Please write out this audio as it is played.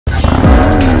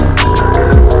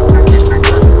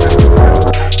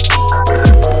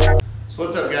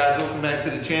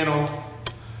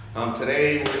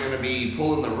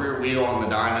pulling the rear wheel on the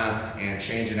Dyna and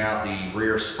changing out the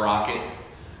rear sprocket.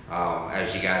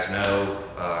 As you guys know,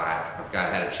 I've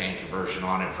had a chain conversion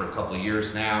on it for a couple of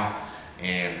years now,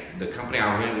 and the company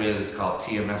I went with is called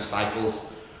TMF Cycles,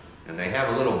 and they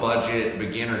have a little budget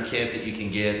beginner kit that you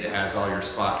can get that has all your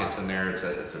sprockets in there. It's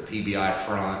a PBI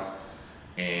front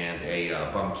and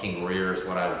a Bung rear is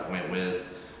what I went with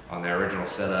on the original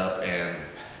setup. And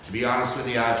to be honest with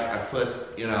you, I've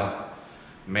put, you know,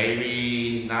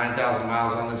 maybe 9,000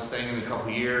 miles on this thing in a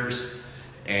couple years,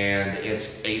 and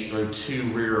it's ate through two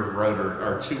rear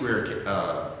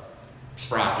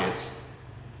sprockets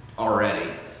already,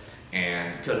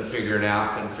 and couldn't figure it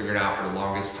out for the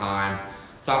longest time.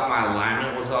 Thought my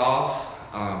alignment was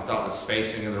off, thought the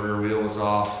spacing of the rear wheel was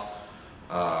off,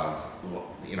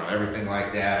 you know, everything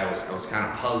like that. I was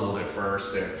kind of puzzled at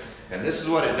first, and this is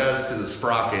what it does to the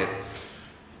sprocket.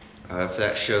 If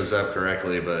that shows up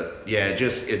correctly, but yeah,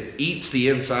 it eats the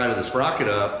inside of the sprocket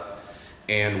up,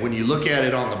 and when you look at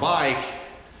it on the bike,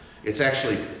 it's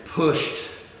actually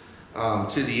pushed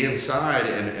to the inside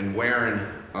and wearing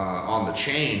on the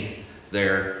chain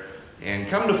there. And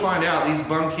come to find out, these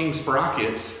Bung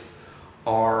sprockets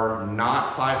are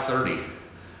not 530.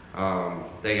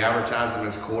 They advertise them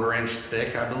as 1/4 inch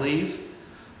thick, I believe,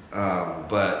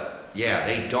 but yeah,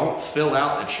 they don't fill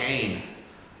out the chain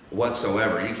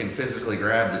whatsoever. You can physically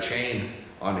grab the chain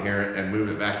on here and move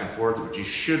it back and forth, which you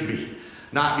should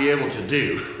not be able to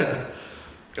do.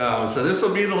 So this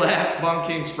will be the last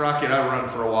Bung sprocket I run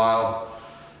for a while.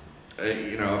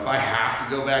 You know, if I have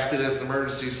to go back to this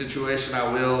emergency situation,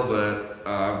 I will, but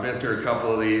I've been through a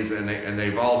couple of these, and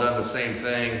they've all done the same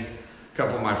thing. A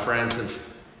couple of my friends have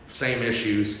same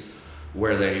issues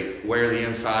where they wear the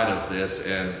inside of this,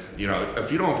 and you know, if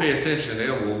you don't pay attention,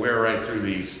 it will wear right through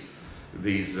these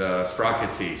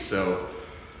sprocket teeth. So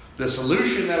the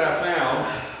solution that I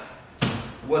found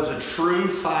was a true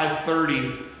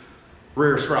 530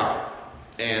 rear sprocket,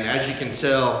 and as you can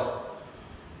tell,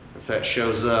 if that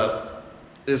shows up,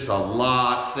 it's a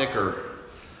lot thicker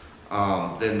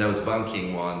than those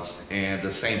Bung ones, and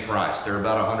the same price. They're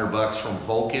about $100 from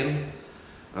Vulcan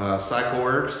Cycle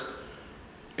Works,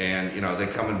 and you know, they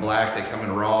come in black, they come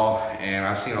in raw, and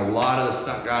I've seen a lot of the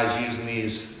stunt guys using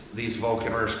these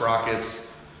Vulcan rear sprockets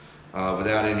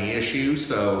without any issue.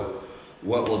 So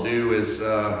what we'll do is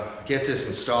get this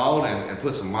installed and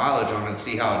put some mileage on it and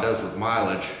see how it does with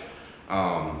mileage.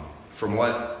 From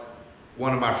what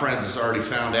one of my friends has already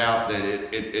found out, that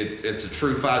it's a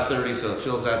true 530, so it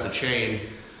fills out the chain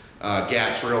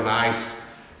gaps real nice,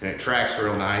 and it tracks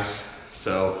real nice.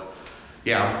 So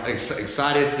yeah, I'm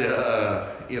excited to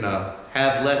you know,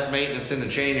 have less maintenance in the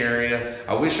chain area.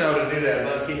 I wish I would have knew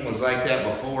that Bung was like that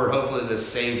before. Hopefully this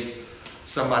saves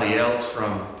somebody else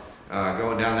from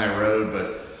going down that road,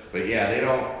 but yeah,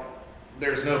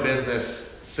 there's no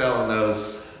business selling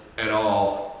those at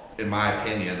all, in my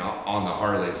opinion, on the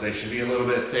Harleys. They should be a little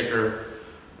bit thicker,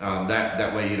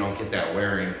 that way you don't get that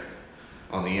wearing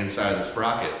on the inside of the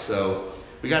sprocket. So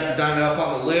we got the Dyna up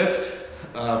on the lift.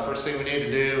 First thing we need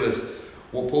to do is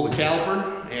we'll pull the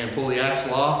caliper and pull the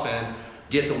axle off and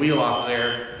get the wheel off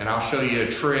there, and I'll show you a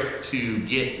trick to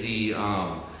get the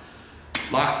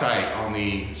Loctite on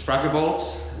the sprocket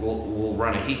bolts. We'll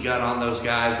run a heat gun on those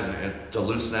guys and to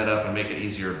loosen that up and make it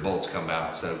easier if bolts come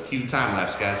out. So cue time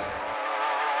lapse, guys.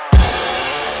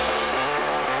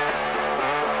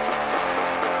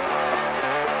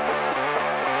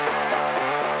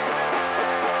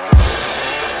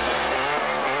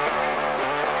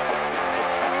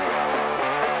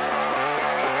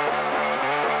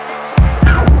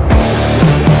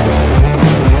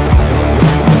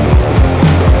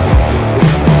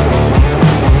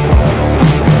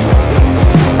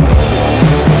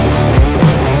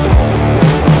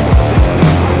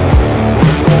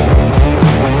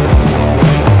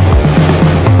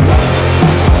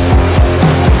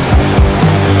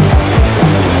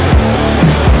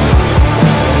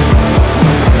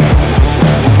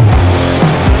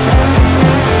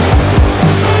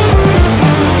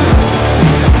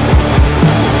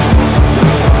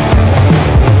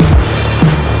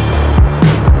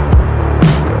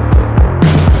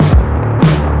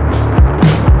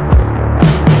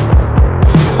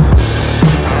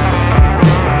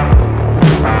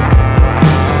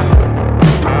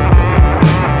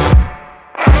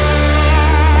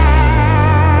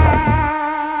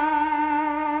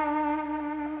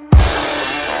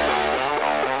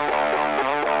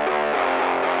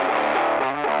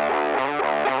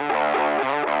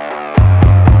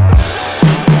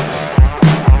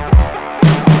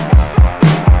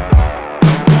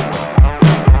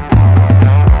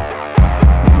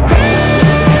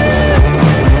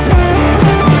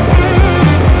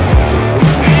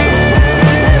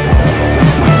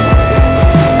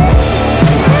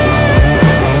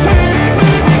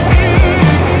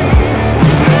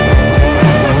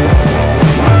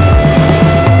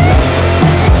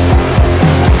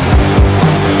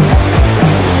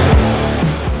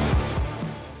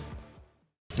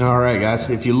 guys,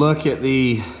 if you look at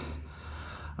the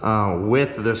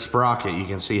width of the sprocket, you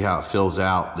can see how it fills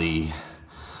out the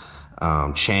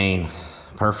chain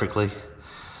perfectly.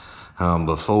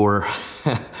 Before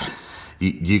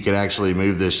you could actually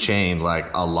move this chain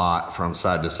like a lot from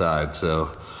side to side.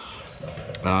 So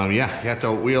yeah, got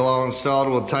the wheel all installed.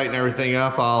 We'll tighten everything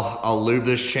up. I'll lube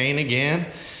this chain again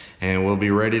and we'll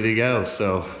be ready to go.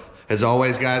 So as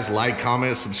always, guys, like,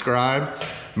 comment, subscribe.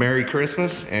 Merry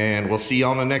Christmas, and we'll see you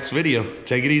on the next video.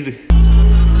 Take it easy.